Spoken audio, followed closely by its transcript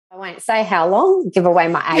I won't say how long, give away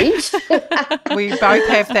my age. We both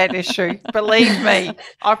have that issue. Believe me,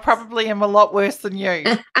 I probably am a lot worse than you.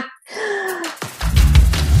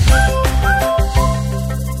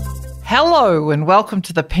 Hello and welcome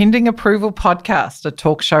to the Pending Approval Podcast, a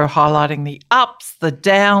talk show highlighting the ups, the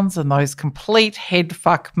downs, and those complete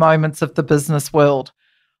headfuck moments of the business world.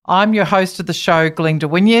 I'm your host of the show, Glenda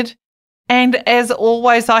Wynyard, and as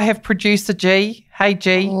always, I have producer G. Hey,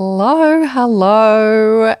 G.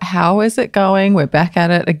 Hello. How is it going? We're back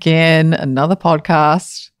at it again, another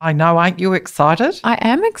podcast. I know, aren't you excited? I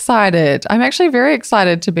am excited. I'm actually very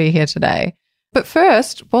excited to be here today. But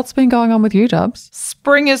first, what's been going on with you, Dubs?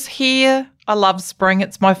 Spring is here. I love spring.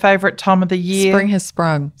 It's my favourite time of the year. Spring has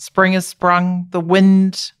sprung. Spring has sprung. The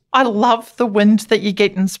wind. I love the wind that you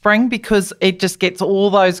get in spring because it just gets all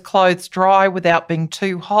those clothes dry without being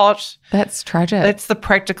too hot. That's tragic. That's the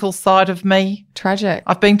practical side of me. Tragic.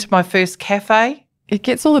 I've been to my first cafe. It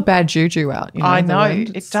gets all the bad juju out. You know, I know.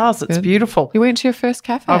 It does. It's beautiful. You went to your first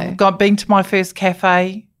cafe? I've been to my first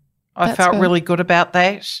cafe. I felt good. really good about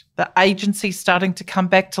that. The agency's starting to come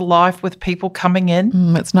back to life with people coming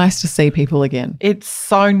in. It's nice to see people again. It's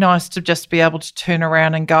so nice to just be able to turn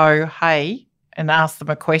around and go, hey, and ask them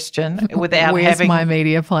a question without Where's my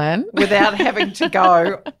media plan? without having to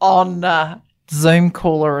go on a Zoom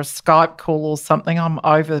call or a Skype call or something. I'm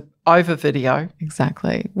over video.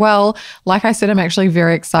 Exactly. Well, like I said, I'm actually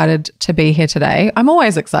very excited to be here today. I'm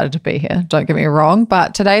always excited to be here, don't get me wrong,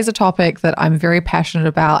 but today's a topic that I'm very passionate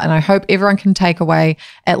about, and I hope everyone can take away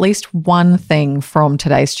at least one thing from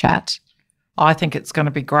today's chat. I think it's going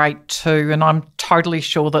to be great too, and I'm totally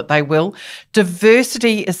sure that they will.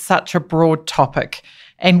 Diversity is such a broad topic,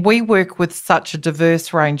 and we work with such a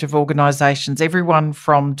diverse range of organisations, everyone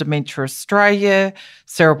from Dementia Australia,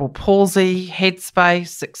 Cerebral Palsy,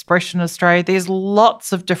 Headspace, Expression Australia. There's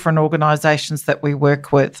lots of different organisations that we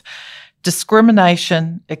work with.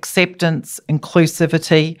 Discrimination, acceptance,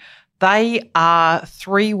 inclusivity, they are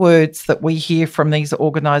three words that we hear from these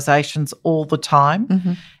organisations all the time.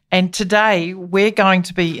 Mm-hmm. And today we're going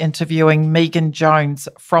to be interviewing Megan Jones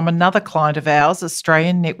from another client of ours,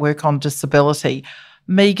 Australian Network on Disability.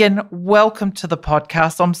 Megan, welcome to the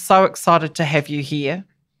podcast. I'm so excited to have you here.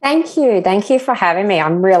 Thank you. Thank you for having me.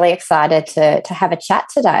 I'm really excited to have a chat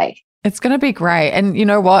today. It's going to be great. And you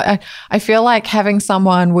know what? I feel like having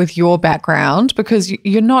someone with your background, because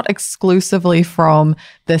you're not exclusively from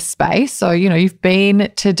this space. So, you know, you've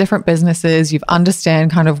been to different businesses, you've understand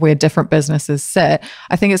kind of where different businesses sit.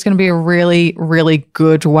 I think it's going to be a really, really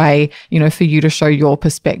good way, you know, for you to show your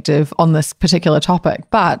perspective on this particular topic.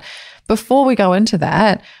 But before we go into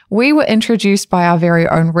that, we were introduced by our very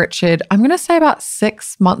own Richard, I'm going to say about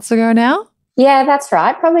 6 months ago now. Yeah, that's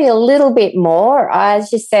right. Probably a little bit more.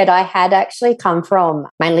 As you said, I had actually come from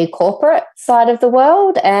mainly corporate side of the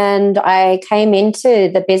world, and I came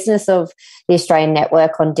into the business of the Australian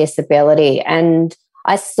Network on Disability, and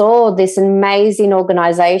I saw this amazing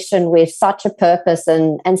organisation with such a purpose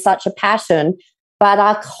and such a passion, but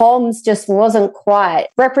our comms just wasn't quite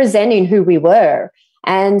representing who we were.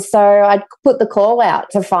 And so I put the call out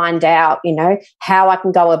to find out, you know, how I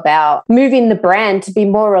can go about moving the brand to be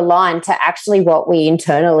more aligned to actually what we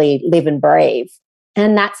internally live and breathe.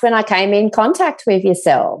 And that's when I came in contact with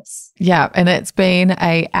yourselves. Yeah, and it's been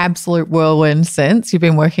an absolute whirlwind since. You've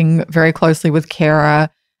been working very closely with Kara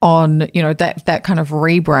on, you know, that kind of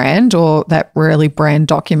rebrand or that really brand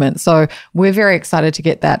document. So we're very excited to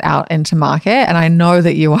get that out into market, and I know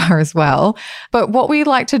that you are as well. But what we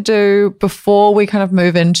like to do before we kind of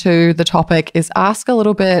move into the topic is ask a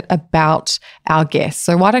little bit about our guests.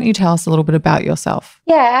 So why don't you tell us a little bit about yourself?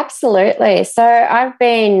 Yeah, absolutely. So I've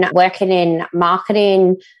been working in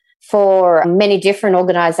marketing for many different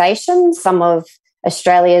organisations, some of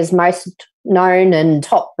Australia's most known and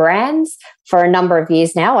top brands for a number of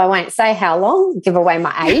years now. I won't say how long, give away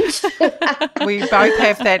my age. We both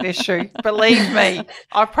have that issue. Believe me,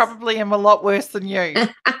 I probably am a lot worse than you.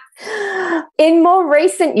 In more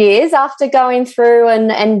recent years, after going through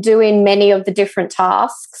and doing many of the different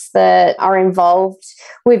tasks that are involved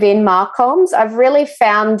within Marcoms, I've really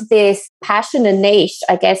found this passion and niche,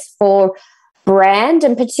 I guess, for brand,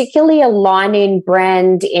 and particularly aligning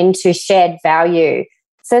brand into shared value.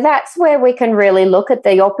 So that's where we can really look at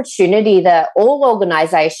the opportunity that all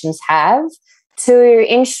organisations have to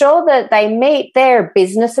ensure that they meet their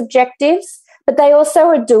business objectives, but they also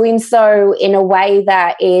are doing so in a way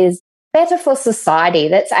that is better for society,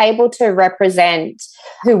 that's able to represent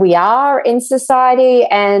who we are in society,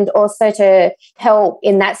 and also to help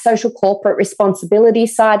in that social corporate responsibility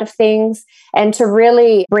side of things, and to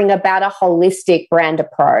really bring about a holistic brand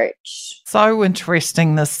approach. So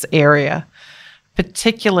interesting, this area.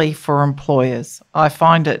 particularly for employers. I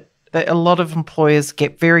find it that a lot of employers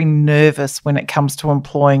get very nervous when it comes to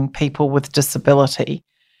employing people with disability.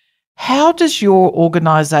 How does your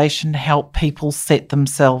organisation help people set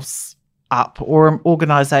themselves up, or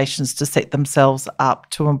organisations to set themselves up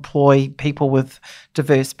to employ people with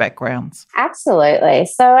diverse backgrounds? Absolutely.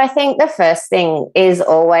 So I think the first thing is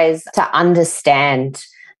always to understand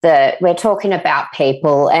that we're talking about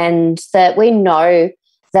people and that we know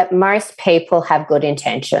that most people have good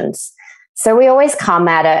intentions. So we always come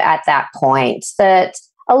at it at that point that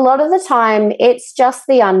a lot of the time it's just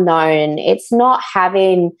the unknown. It's not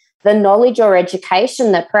having the knowledge or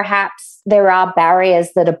education that perhaps there are barriers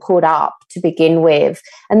that are put up to begin with.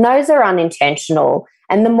 And those are unintentional.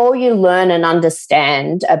 And the more you learn and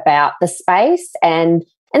understand about the space and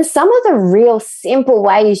some of the real simple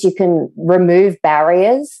ways you can remove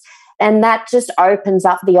barriers, and that just opens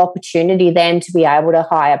up the opportunity then to be able to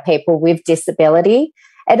hire people with disability.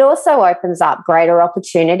 It also opens up greater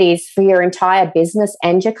opportunities for your entire business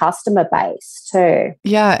and your customer base too.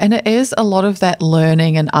 Yeah, and it is a lot of that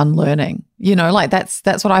learning and unlearning. You know, like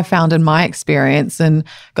that's what I found in my experience and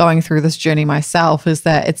going through this journey myself, is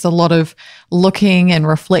that it's a lot of looking and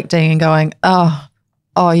reflecting and going, oh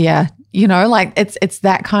yeah. You know, like it's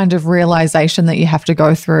that kind of realization that you have to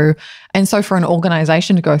go through. And so for an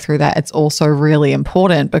organization to go through that, it's also really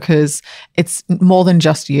important because it's more than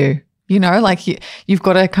just you. You know, like you've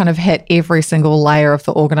got to kind of hit every single layer of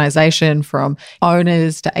the organization, from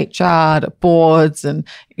owners to HR to boards and,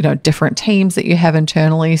 you know, different teams that you have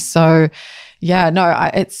internally. So yeah, no,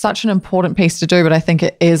 it's such an important piece to do, but I think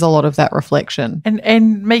it is a lot of that reflection.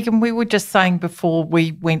 And Megan, we were just saying before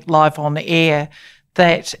we went live on air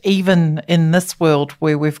that even in this world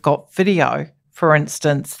where we've got video, for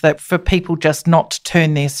instance, that for people just not to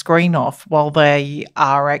turn their screen off while they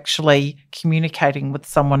are actually communicating with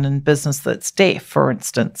someone in business that's deaf, for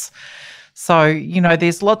instance. So, you know,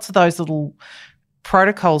 there's lots of those little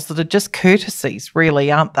protocols that are just courtesies,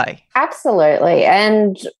 really, aren't they? Absolutely.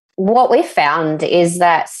 And what we found is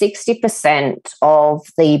that 60% of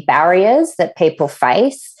the barriers that people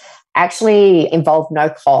face actually involve no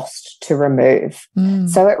cost to remove.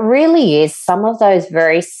 So it really is some of those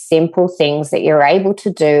very simple things that you're able to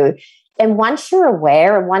do. And once you're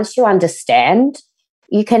aware and once you understand,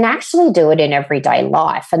 you can actually do it in everyday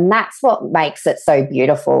life. And that's what makes it so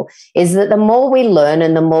beautiful, is that the more we learn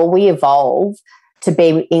and the more we evolve to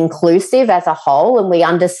be inclusive as a whole, and we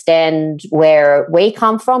understand where we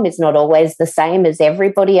come from is not always the same as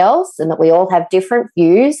everybody else, and that we all have different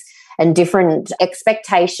views and different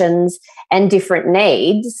expectations and different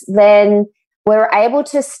needs, then we're able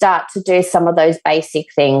to start to do some of those basic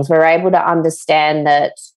things. We're able to understand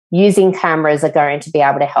that using cameras are going to be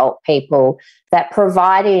able to help people, that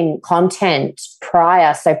providing content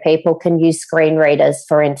prior so people can use screen readers,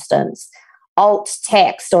 for instance, alt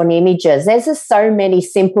text on images. There's just so many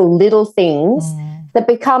simple little things that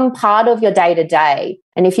become part of your day-to-day.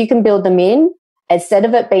 And if you can build them in, instead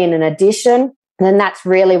of it being an addition, then that's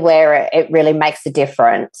really where it really makes a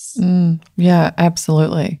difference. Yeah,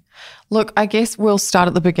 absolutely. Look, I guess we'll start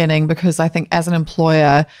at the beginning, because I think as an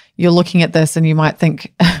employer, you're looking at this and you might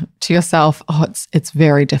think to yourself, oh, it's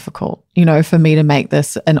very difficult, you know, for me to make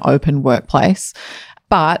this an open workplace.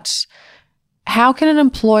 But how can an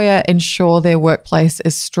employer ensure their workplace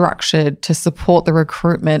is structured to support the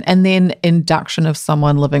recruitment and then induction of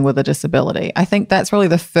someone living with a disability? I think that's really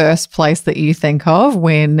the first place that you think of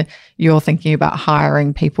when you're thinking about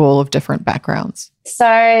hiring people of different backgrounds. So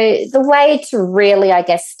the way to really, I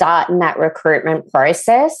guess, start in that recruitment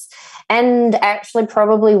process, and actually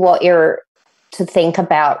probably what you're to think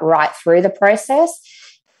about right through the process,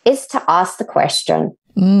 is to ask the question,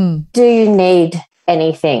 do you need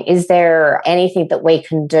anything? Is there anything that we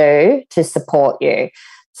can do to support you?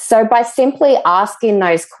 So by simply asking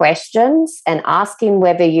those questions and asking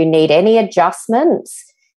whether you need any adjustments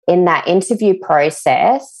in that interview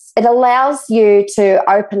process, it allows you to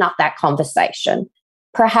open up that conversation.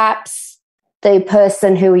 Perhaps the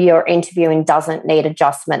person who you're interviewing doesn't need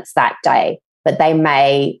adjustments that day, but they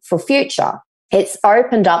may for future. It's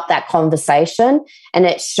opened up that conversation, and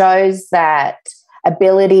it shows that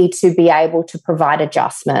ability to be able to provide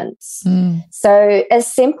adjustments. So as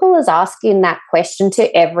simple as asking that question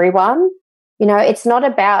to everyone, you know, it's not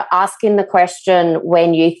about asking the question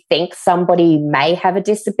when you think somebody may have a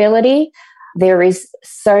disability. There is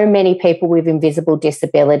so many people with invisible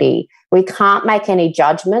disability. We can't make any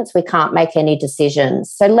judgments. We can't make any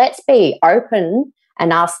decisions. So let's be open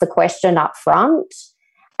and ask the question up front.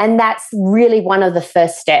 And that's really one of the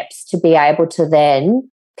first steps to be able to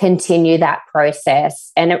then continue that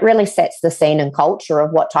process. And it really sets the scene and culture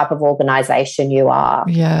of what type of organisation you are.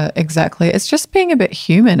 Yeah, exactly. It's just being a bit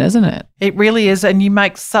human, isn't it? It really is. And you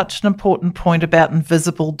make such an important point about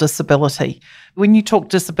invisible disability. When you talk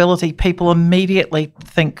disability, people immediately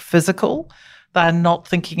think physical. They're not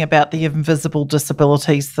thinking about the invisible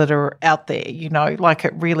disabilities that are out there, like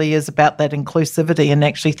it really is about that inclusivity and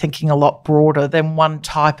actually thinking a lot broader than one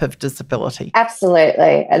type of disability.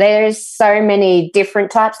 Absolutely. There's so many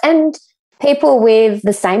different types, and people with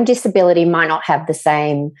the same disability might not have the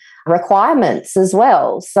same requirements as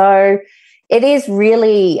well. So it is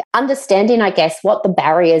really understanding, I guess, what the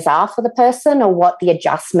barriers are for the person or what the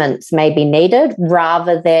adjustments may be needed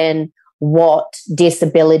rather than what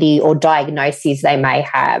disability or diagnoses they may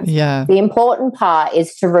have. Yeah. The important part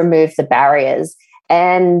is to remove the barriers.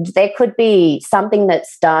 And there could be something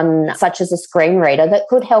that's done, such as a screen reader, that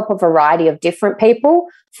could help a variety of different people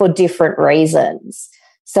for different reasons.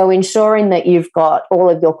 So ensuring that you've got all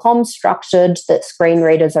of your comms structured, that screen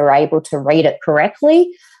readers are able to read it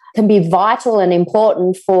correctly, can be vital and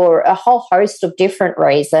important for a whole host of different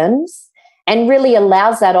reasons. And really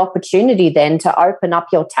allows that opportunity then to open up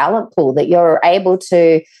your talent pool, that you're able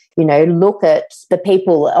to, look at the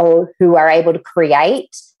people who are able to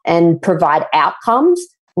create and provide outcomes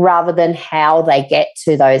rather than how they get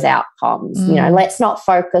to those outcomes. Let's not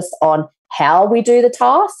focus on how we do the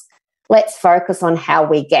task. Let's focus on how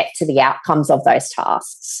we get to the outcomes of those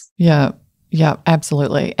tasks. Yeah,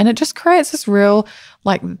 absolutely. And it just creates this real,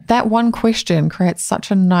 that one question creates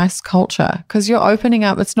such a nice culture because you're opening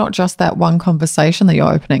up. It's not just that one conversation that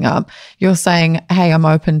you're opening up. You're saying, hey, I'm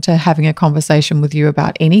open to having a conversation with you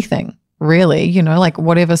about anything, really,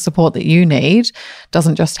 whatever support that you need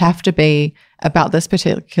doesn't just have to be about this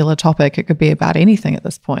particular topic. It could be about anything at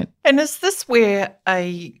this point. And is this where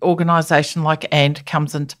a organisation like AND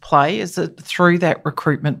comes into play? Is it through that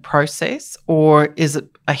recruitment process or is it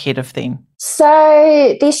ahead of then?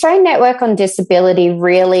 So the Australian Network on Disability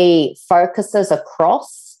really focuses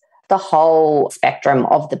across the whole spectrum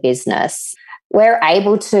of the business. We're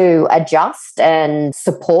able to adjust and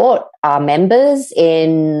support our members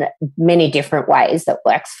in many different ways that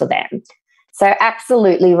works for them. So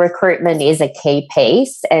absolutely, recruitment is a key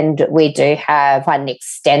piece, and we do have an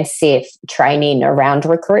extensive training around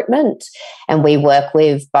recruitment, and we work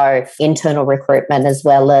with both internal recruitment as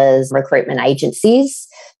well as recruitment agencies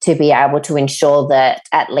to be able to ensure that,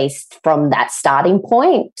 at least from that starting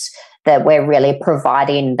point, that we're really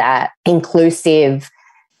providing that inclusive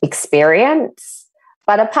experience.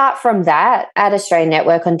 But apart from that, at Australian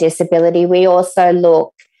Network on Disability, we also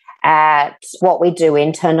look at what we do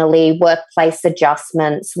internally, workplace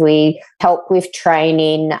adjustments. We help with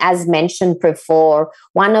training. As mentioned before,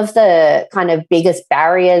 one of the kind of biggest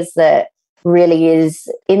barriers that really is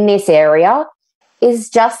in this area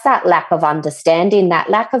is just that lack of understanding,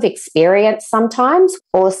 that lack of experience sometimes.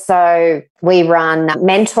 Also, we run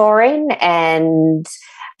mentoring and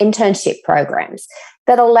internship programs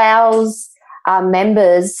that allows our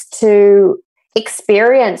members to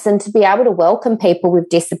experience and to be able to welcome people with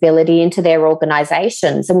disability into their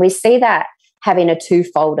organisations. And we see that having a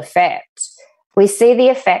twofold effect. We see the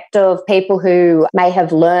effect of people who may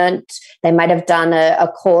have learnt, they might have done a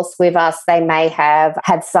course with us, they may have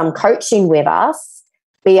had some coaching with us,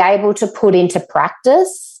 be able to put into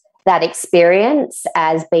practice that experience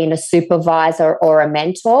as being a supervisor or a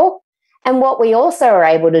mentor. And what we also are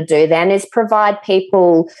able to do then is provide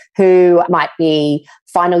people who might be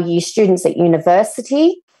final year students at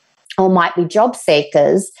university or might be job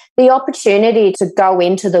seekers the opportunity to go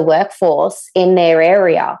into the workforce in their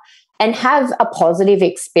area and have a positive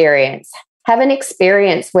experience, have an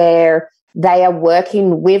experience where they are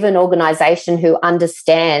working with an organisation who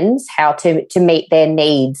understands how to meet their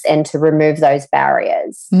needs and to remove those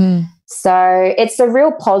barriers. So it's a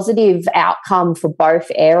real positive outcome for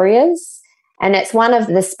both areas. And it's one of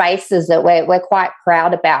the spaces that we're quite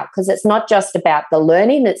proud about because it's not just about the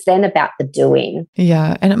learning, it's then about the doing.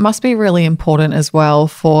 Yeah, and it must be really important as well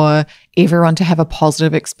for everyone to have a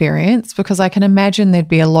positive experience because I can imagine there'd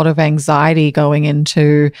be a lot of anxiety going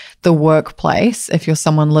into the workplace if you're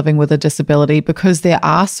someone living with a disability because there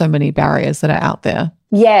are so many barriers that are out there.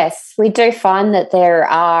 Yes, we do find that there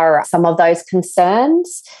are some of those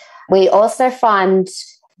concerns. We also find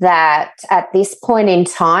that at this point in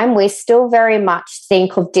time, we still very much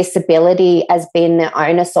think of disability as being the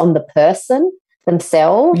onus on the person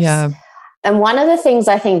themselves. Yeah. And one of the things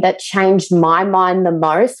I think that changed my mind the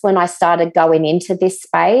most when I started going into this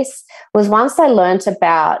space was once I learnt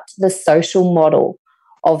about the social model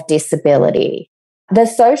of disability. The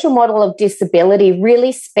social model of disability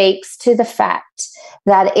really speaks to the fact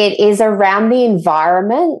that it is around the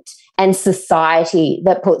environment and society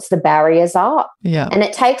that puts the barriers up. Yeah. And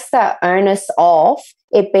it takes that onus off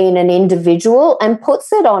it being an individual and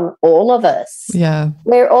puts it on all of us. Yeah.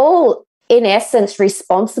 We're all, in essence,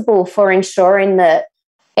 responsible for ensuring that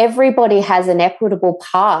everybody has an equitable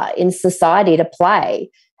part in society to play.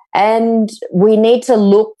 And we need to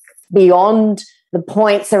look beyond the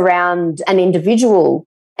points around an individual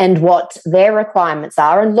and what their requirements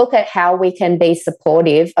are and look at how we can be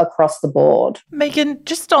supportive across the board. Megan,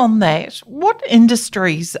 just on that, what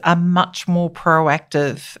industries are much more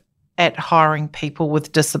proactive at hiring people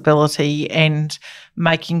with disability and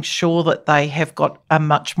making sure that they have got a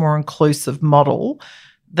much more inclusive model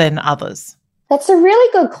than others? That's a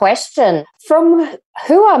really good question. From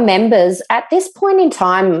who are members, at this point in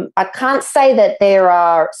time, I can't say that there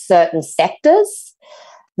are certain sectors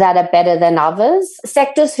that are better than others.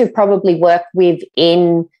 Sectors who probably work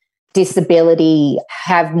within disability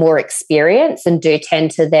have more experience and do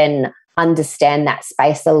tend to then understand that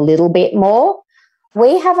space a little bit more.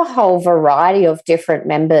 We have a whole variety of different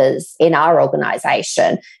members in our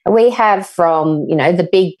organisation. We have from, the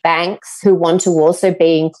big banks who want to also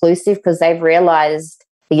be inclusive because they've realised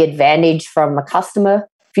the advantage from a customer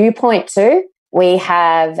viewpoint too. We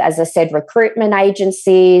have, as I said, recruitment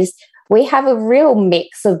agencies. We have a real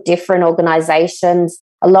mix of different organisations.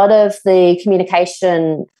 A lot of the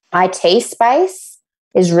communication IT space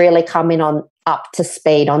is really coming on up to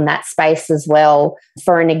speed on that space as well.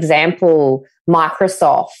 For an example,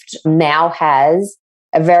 Microsoft now has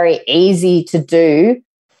a very easy to do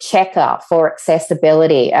checker for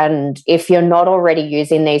accessibility. And if you're not already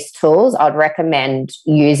using these tools, I'd recommend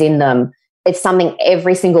using them. It's something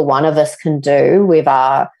every single one of us can do with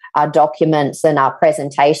our documents and our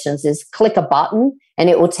presentations is click a button and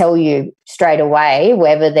it will tell you straight away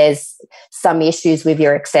whether there's some issues with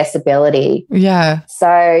your accessibility. Yeah.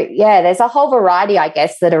 So, there's a whole variety, I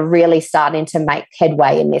guess, that are really starting to make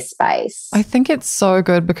headway in this space. I think it's so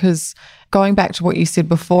good because going back to what you said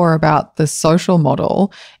before about the social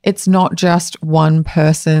model, it's not just one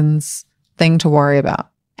person's thing to worry about.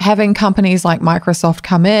 Having companies like Microsoft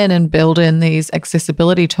come in and build in these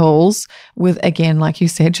accessibility tools with, again, like you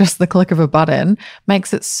said, just the click of a button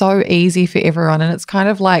makes it so easy for everyone. And it's kind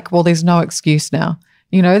of like, well, there's no excuse now.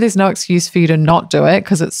 There's no excuse for you to not do it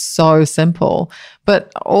because it's so simple.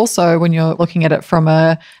 But also when you're looking at it from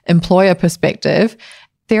a employer perspective,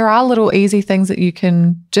 there are little easy things that you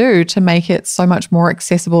can do to make it so much more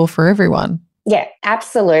accessible for everyone. Yeah,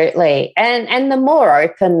 absolutely. And the more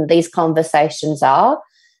open these conversations are,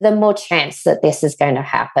 the more chance that this is going to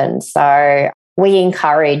happen. So we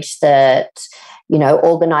encourage that,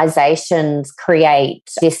 organisations create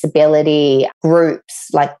disability groups,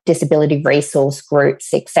 like disability resource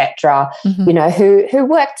groups, etc., who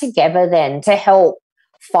work together then to help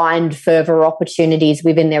find further opportunities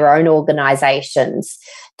within their own organisations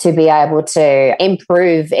to be able to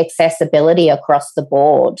improve accessibility across the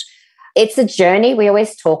board. It's a journey. We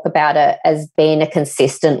always talk about it as being a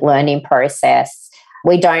consistent learning process.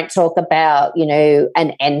 We don't talk about,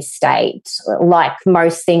 an end state. Like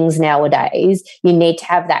most things nowadays, you need to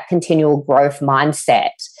have that continual growth mindset.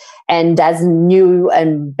 And as new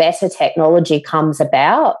and better technology comes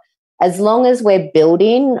about, as long as we're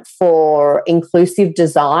building for inclusive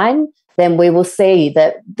design, then we will see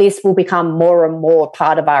that this will become more and more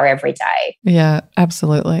part of our everyday. Yeah,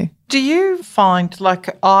 absolutely. Do you find,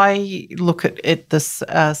 like I look at this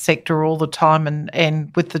sector all the time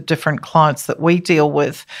and with the different clients that we deal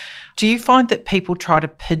with, do you find that people try to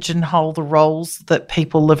pigeonhole the roles that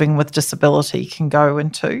people living with disability can go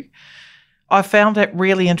into? I found it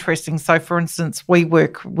really interesting. So, for instance, we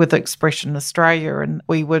work with Expression Australia and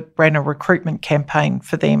we ran a recruitment campaign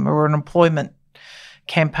for them or an employment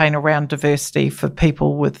campaign around diversity for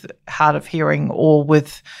people with hard of hearing or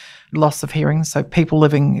with loss of hearing, so people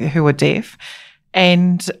living who are deaf.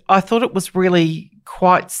 And I thought it was really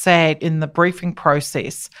quite sad in the briefing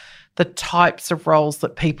process, the types of roles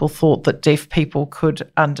that people thought that deaf people could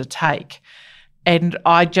undertake. And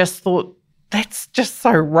I just thought, that's just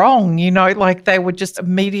so wrong, like they were just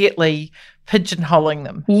immediately pigeonholing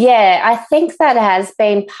them. Yeah, I think that has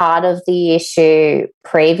been part of the issue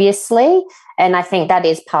previously. And I think that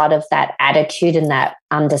is part of that attitude and that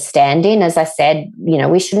understanding. As I said,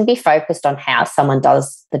 we shouldn't be focused on how someone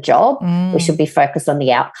does the job. We should be focused on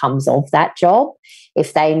the outcomes of that job.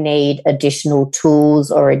 If they need additional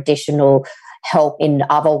tools or additional help in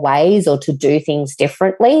other ways or to do things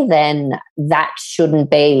differently, then that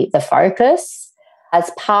shouldn't be the focus.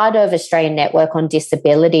 As part of Australian Network on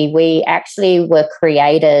Disability, we actually were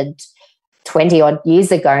created 20 odd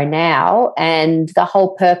years ago now. And the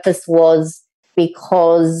whole purpose was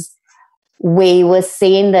because we were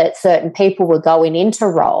seeing that certain people were going into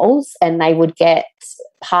roles and they would get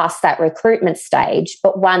past that recruitment stage.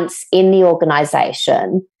 But once in the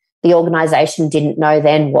organisation didn't know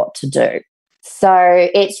then what to do. So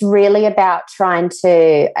it's really about trying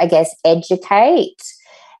to, I guess, educate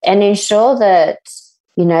and ensure that,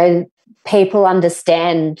 people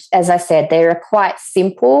understand. As I said, they're quite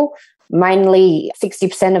simple. Mainly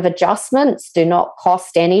 60% of adjustments do not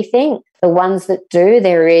cost anything. The ones that do,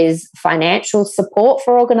 there is financial support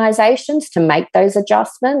for organisations to make those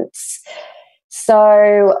adjustments.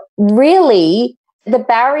 So really, the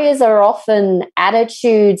barriers are often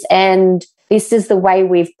attitudes and this is the way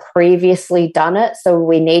we've previously done it, so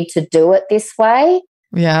we need to do it this way.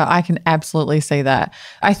 Yeah, I can absolutely see that.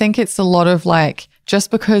 I think it's a lot of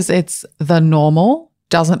just because it's the normal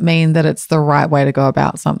doesn't mean that it's the right way to go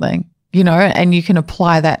about something, and you can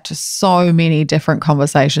apply that to so many different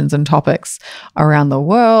conversations and topics around the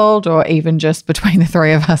world or even just between the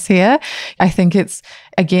three of us here. I think it's,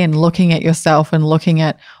 again, looking at yourself and looking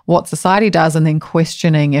at what society does and then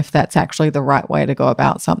questioning if that's actually the right way to go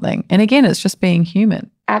about something. And again, it's just being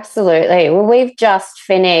human. Absolutely. Well, we've just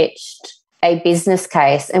finished a business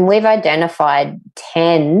case and we've identified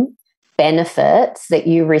 10 benefits that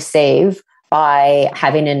you receive by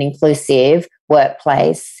having an inclusive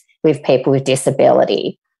workplace with people with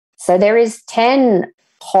disability. So there is 10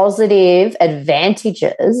 positive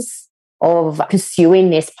advantages of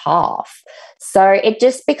pursuing this path. So it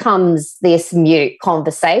just becomes this mute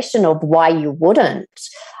conversation of why you wouldn't.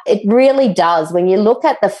 It really does. When you look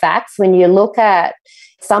at the facts, when you look at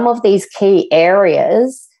some of these key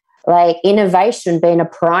areas, like innovation being a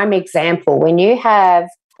prime example, when you have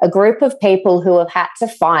a group of people who have had to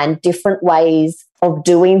find different ways of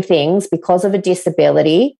doing things because of a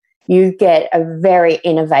disability, you get a very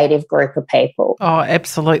innovative group of people. Oh,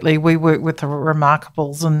 absolutely. We work with the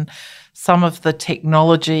Remarkables, and some of the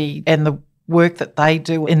technology and the work that they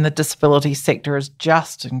do in the disability sector is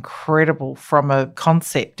just incredible from a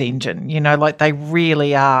concept engine. They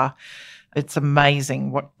really are. It's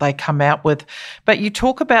amazing what they come out with. But you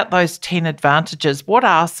talk about those 10 advantages. What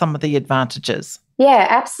are some of the advantages? Yeah,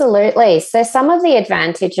 absolutely. So some of the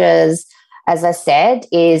advantages, as I said,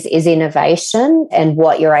 is innovation and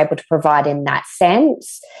what you're able to provide in that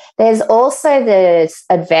sense. There's also the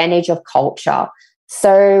advantage of culture.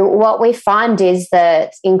 So what we find is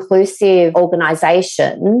that inclusive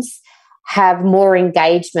organisations have more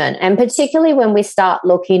engagement, and particularly when we start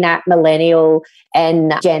looking at millennial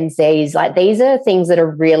and Gen Zs, these are things that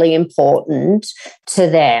are really important to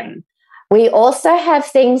them. We also have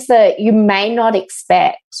things that you may not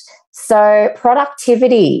expect. So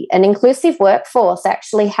productivity, an inclusive workforce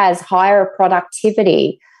actually has higher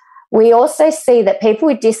productivity. We also see that people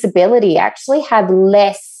with disability actually have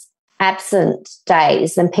less absent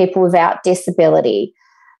days than people without disability.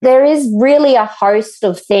 There is really a host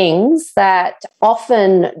of things that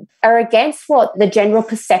often are against what the general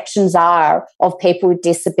perceptions are of people with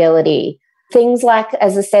disability. Things like,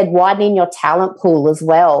 as I said, widening your talent pool as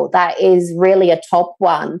well. That is really a top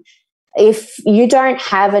one. If you don't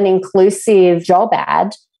have an inclusive job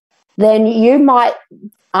ad, then you might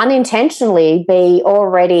unintentionally be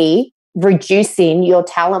already reducing your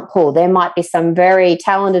talent pool. There might be some very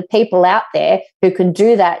talented people out there who can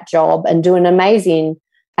do that job and do an amazing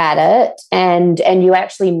at it, and you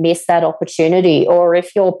actually miss that opportunity. Or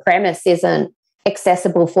if your premise isn't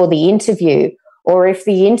accessible for the interview, or if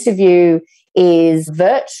the interview is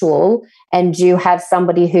virtual and you have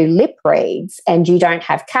somebody who lip reads and you don't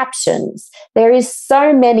have captions, there is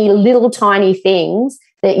so many little tiny things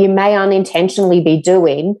that you may unintentionally be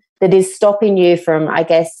doing that is stopping you from, I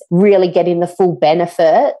guess, really getting the full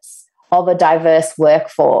benefits of a diverse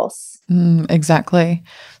workforce. Exactly.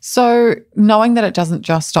 So knowing that it doesn't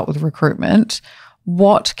just stop with recruitment,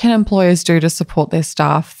 what can employers do to support their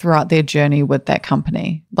staff throughout their journey with that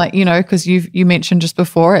company? Because you mentioned just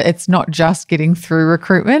before, it's not just getting through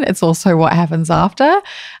recruitment, it's also what happens after.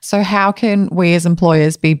 So how can we as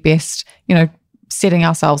employers be best, setting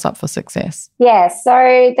ourselves up for success? Yeah,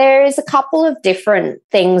 so there is a couple of different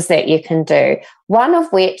things that you can do. One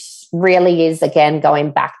of which really is, again,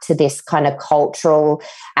 going back to this kind of cultural,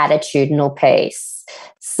 attitudinal piece.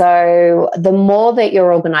 So the more that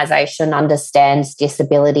your organisation understands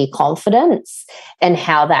disability confidence and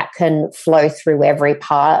how that can flow through every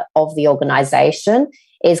part of the organisation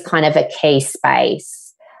is kind of a key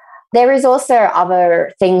space. There is also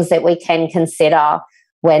other things that we can consider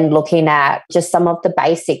when looking at just some of the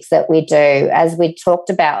basics that we do. As we talked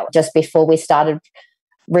about just before we started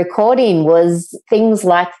recording was things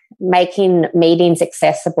like making meetings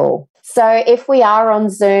accessible. So if we are on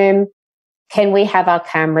Zoom, can we have our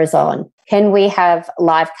cameras on? Can we have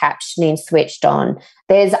live captioning switched on?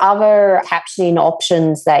 There's other captioning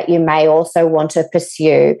options that you may also want to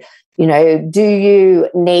pursue. You know, do you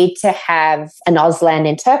need to have an Auslan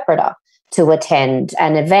interpreter to attend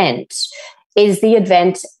an event? Is the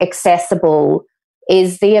event accessible?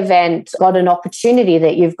 Is the event got an opportunity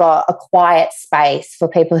that you've got a quiet space for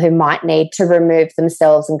people who might need to remove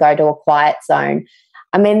themselves and go to a quiet zone?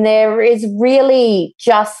 I mean, there is really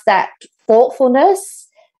just that thoughtfulness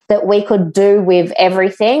that we could do with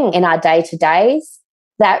everything in our day-to-days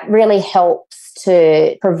that really helps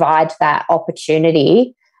to provide that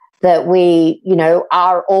opportunity that we, you know,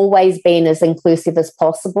 are always being as inclusive as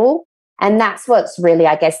possible. And that's what's really,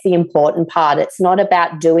 I guess, the important part. It's not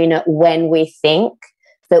about doing it when we think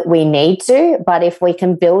that we need to, but if we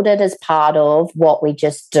can build it as part of what we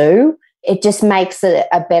just do, it just makes it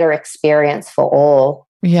a better experience for all.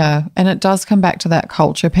 Yeah. And it does come back to that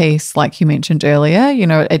culture piece, like you mentioned earlier. You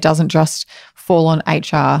know, it doesn't just fall on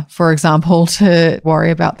HR, for example, to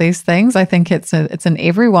worry about these things. I think it's an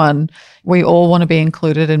everyone. We all want to be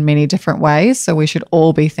included in many different ways. So we should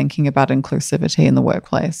all be thinking about inclusivity in the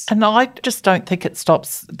workplace. And I just don't think it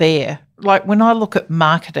stops there. Like when I look at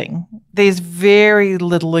marketing, there's very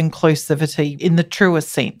little inclusivity in the truest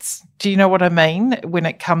sense. Do you know what I mean? When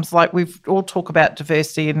it comes, like we've all talk about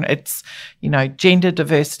diversity and it's, you know, gender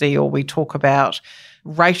diversity, or we talk about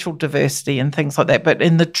racial diversity and things like that. But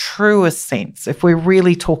in the truest sense, if we're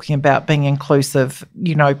really talking about being inclusive,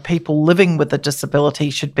 you know, people living with a disability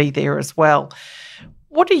should be there as well.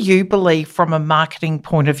 What do you believe from a marketing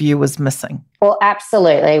point of view is missing? Well,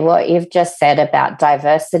 absolutely. What you've just said about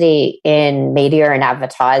diversity in media and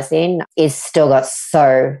advertising is still got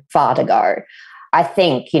so far to go. I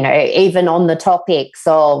think, you know, even on the topics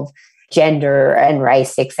of gender and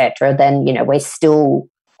race, etc., then, you know, we're still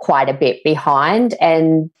quite a bit behind.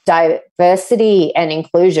 And diversity and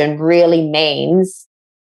inclusion really means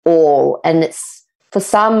all. And it's, for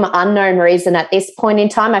some unknown reason at this point in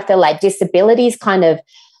time, I feel like disability is kind of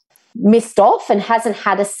missed off and hasn't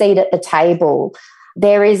had a seat at the table.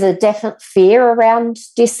 There is a definite fear around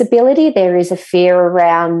disability. There is a fear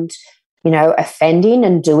around, you know, offending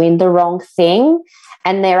and doing the wrong thing.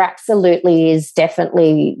 And there absolutely is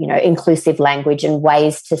definitely, you know, inclusive language and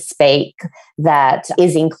ways to speak that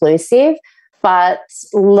is inclusive. But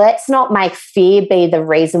let's not make fear be the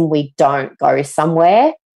reason we don't go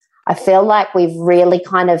somewhere. I feel like we've really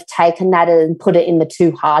kind of taken that and put it in the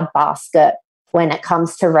too hard basket when it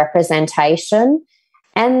comes to representation.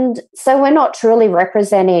 And so we're not truly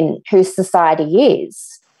representing who society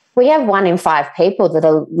is. We have 1 in 5 people that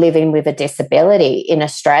are living with a disability in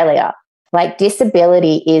Australia. Like,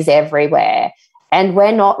 disability is everywhere, and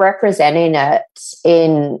we're not representing it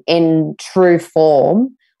in true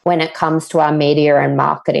form when it comes to our media and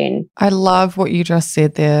marketing. I love what you just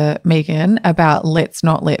said there, Megan, about let's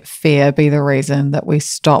not let fear be the reason that we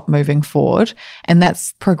stop moving forward. And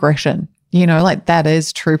that's progression. You know, like that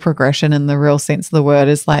is true progression in the real sense of the word,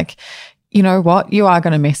 is like, you know what, you are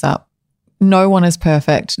going to mess up. No one is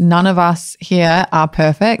perfect. None of us here are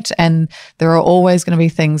perfect. And there are always going to be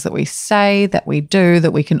things that we say, that we do, that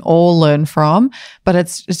we can all learn from. But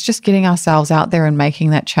it's just getting ourselves out there and making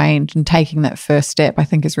that change and taking that first step, I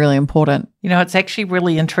think, is really important. You know, it's actually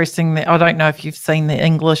really interesting that I don't know if you've seen the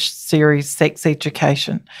English series Sex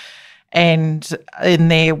Education. And in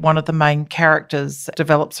there, one of the main characters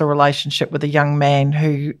develops a relationship with a young man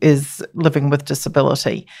who is living with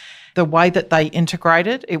disability. The way that they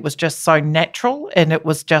integrated, it was just so natural and it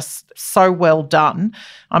was just so well done.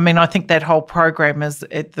 I mean, I think that whole program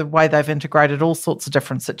the way they've integrated all sorts of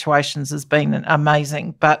different situations has been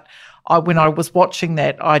amazing. But when I was watching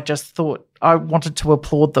that, I just thought I wanted to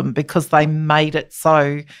applaud them because they made it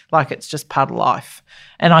so like it's just part of life.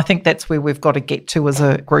 And I think that's where we've got to get to as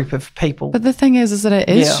a group of people. But the thing is that it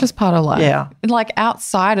is just part of life. Yeah. Like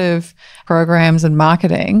outside of programs and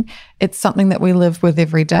marketing, it's something that we live with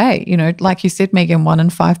every day. You know, like you said, Megan, 1 in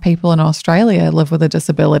 5 people in Australia live with a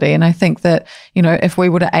disability. And I think that, you know, if we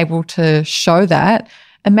were able to show that,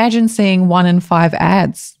 imagine seeing 1 in 5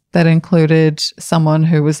 ads that included someone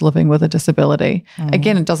who was living with a disability.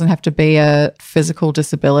 Again, it doesn't have to be a physical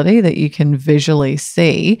disability that you can visually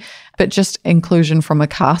see, but just inclusion from a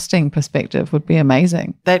casting perspective would be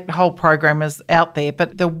amazing. That whole program is out there,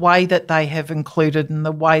 but the way that they have included and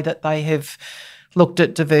the way that they have looked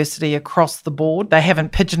at diversity across the board, they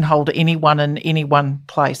haven't pigeonholed anyone in any one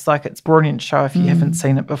place. Like, it's a brilliant show if you haven't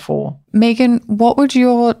seen it before. Megan, what would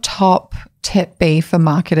your top tip be for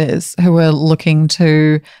marketers who are looking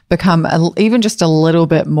to become even just a little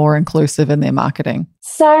bit more inclusive in their marketing?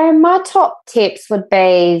 So my top tips would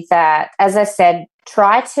be that, as I said,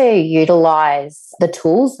 try to utilize the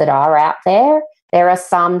tools that are out there. There are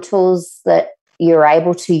some tools that you're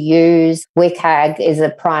able to use. WCAG is a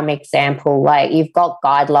prime example. Like, you've got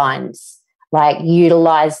guidelines, like,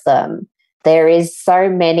 utilize them. There is so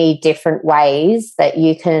many different ways that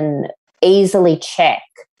you can easily check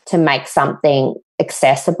to make something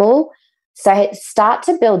accessible. So start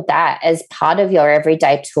to build that as part of your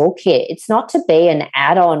everyday toolkit. It's not to be an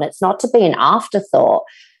add-on. It's not to be an afterthought.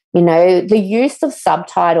 You know, the use of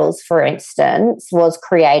subtitles, for instance, was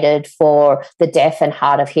created for the deaf and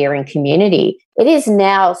hard of hearing community. It is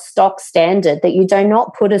now stock standard that you do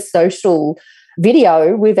not put a social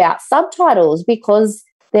video without subtitles, because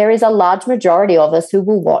there is a large majority of us who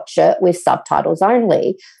will watch it with subtitles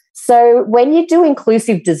only. So when you do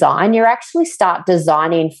inclusive design, you actually start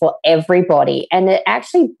designing for everybody, and it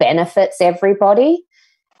actually benefits everybody.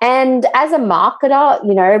 And as a marketer,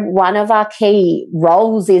 you know, one of our key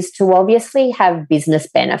roles is to obviously have business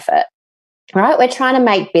benefit, right? We're trying to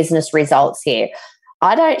make business results here.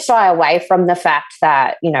 I don't shy away from the fact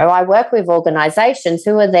that, you know, I work with organizations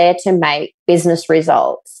who are there to make business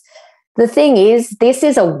results. The thing is, this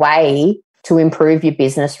is a way to improve your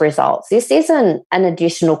business results. This isn't an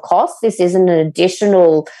additional cost. This isn't an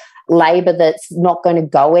additional labor that's not going to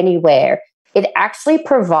go anywhere. It actually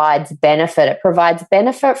provides benefit. It provides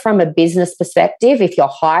benefit from a business perspective if you're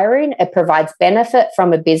hiring. It provides benefit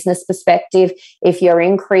from a business perspective if you're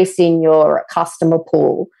increasing your customer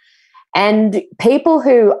pool. And people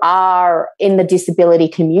who are in the disability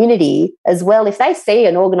community as well, if they see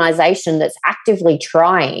an organization that's actively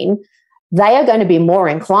trying, they are going to be more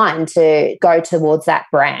inclined to go towards that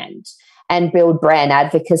brand and build brand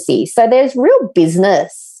advocacy. So there's real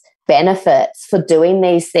business benefits for doing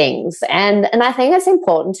these things. And I think it's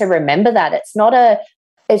important to remember that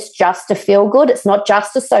it's just a feel good. It's not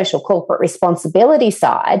just a social corporate responsibility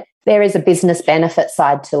side. There is a business benefit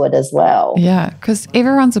side to it as well. Yeah, because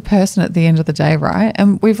everyone's a person at the end of the day, right?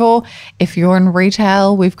 And if you're in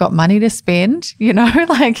retail, we've got money to spend, you know,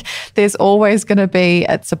 like there's always going to be,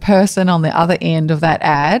 it's a person on the other end of that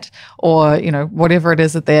ad or, you know, whatever it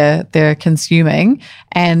is that they're consuming.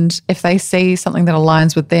 And if they see something that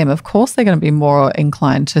aligns with them, of course, they're going to be more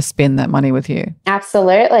inclined to spend that money with you.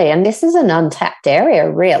 Absolutely. And this is an untapped area,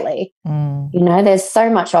 really. You know, there's so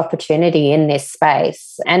much opportunity in this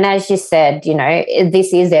space. And as you said, you know,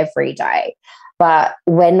 this is every day, but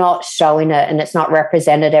we're not showing it and it's not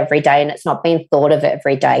represented every day and it's not being thought of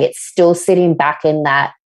every day. It's still sitting back in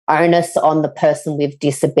that onus on the person with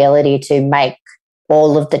disability to make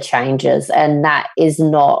all of the changes. And that is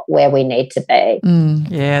not where we need to be.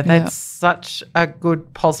 Yeah, that's such a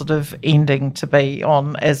good positive ending to be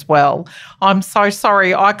on as well. I'm so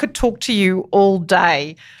sorry. I could talk to you all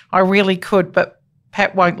day. I really could, but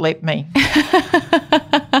Pat won't let me.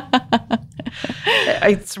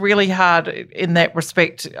 It's really hard in that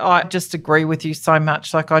respect. I just agree with you so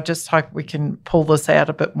much. Like, I just hope we can pull this out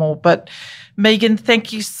a bit more. But Megan,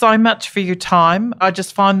 thank you so much for your time. I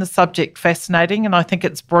just find the subject fascinating and I think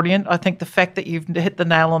it's brilliant. I think the fact that you've hit the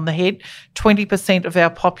nail on the head, 20% of our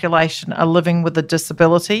population are living with a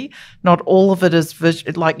disability. Not all of it is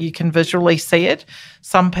like you can visually see it.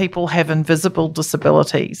 Some people have invisible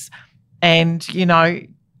disabilities. And, you know,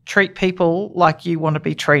 treat people like you want to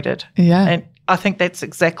be treated. Yeah. And I think that's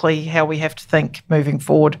exactly how we have to think moving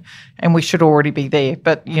forward. And we should already be there.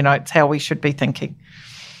 But, you know, it's how we should be thinking.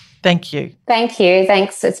 Thank you. Thank you.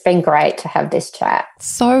 Thanks. It's been great to have this chat.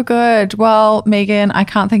 So good. Well, Megan, I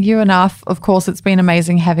can't thank you enough. Of course, it's been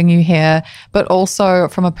amazing having you here, but also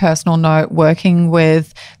from a personal note, working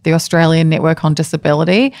with the Australian Network on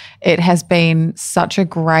Disability, it has been such a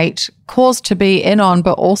great cause to be in on,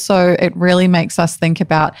 but also it really makes us think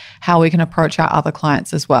about how we can approach our other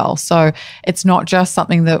clients as well. So it's not just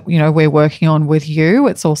something that, you know, we're working on with you.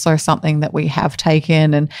 It's also something that we have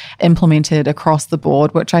taken and implemented across the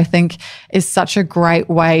board, which I think is such a great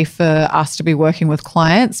way for us to be working with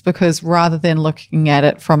clients, because rather than looking at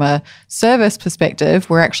it from a service perspective,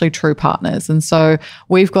 we're actually true partners. And so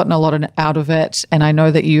we've gotten a lot out of it, and I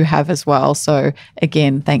know that you have as well. So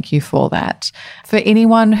again, thank you for that. For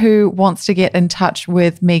anyone who wants to get in touch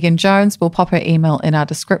with Megan Jones, we'll pop her email in our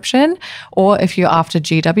description. Or if you're after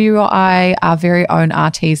GW or I, our very own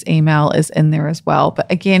RT's email is in there as well.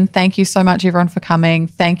 But again, thank you so much, everyone, for coming.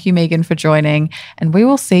 Thank you, Megan, for joining. And we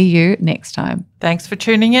will see you next time. Thanks for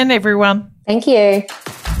tuning in, everyone. Thank you.